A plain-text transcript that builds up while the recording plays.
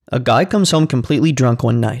A guy comes home completely drunk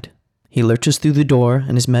one night. He lurches through the door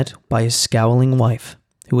and is met by his scowling wife,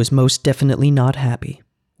 who is most definitely not happy.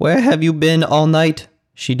 "Where have you been all night?"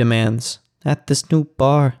 she demands. "At this new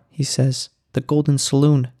bar," he says. "The Golden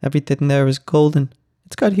Saloon. Everything there is golden.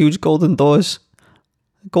 It's got huge golden doors,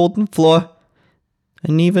 a golden floor,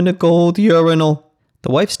 and even a gold urinal."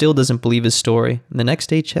 The wife still doesn't believe his story, and the next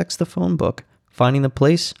day checks the phone book, finding the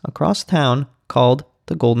place across town called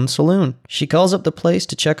the Golden Saloon. She calls up the place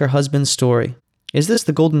to check her husband's story. "Is this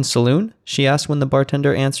the Golden Saloon?" she asks when the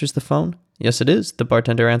bartender answers the phone. "Yes, it is," the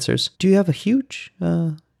bartender answers. "Do you have a huge,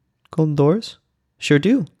 golden doors?" "Sure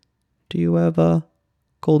do." "Do you have,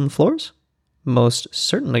 golden floors?" "Most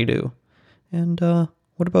certainly do." "And,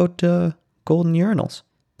 what about, golden urinals?"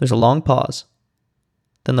 There's a long pause.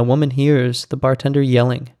 Then the woman hears the bartender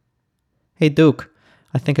yelling, "Hey, Duke,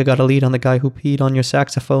 I think I got a lead on the guy who peed on your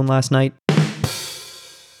saxophone last night."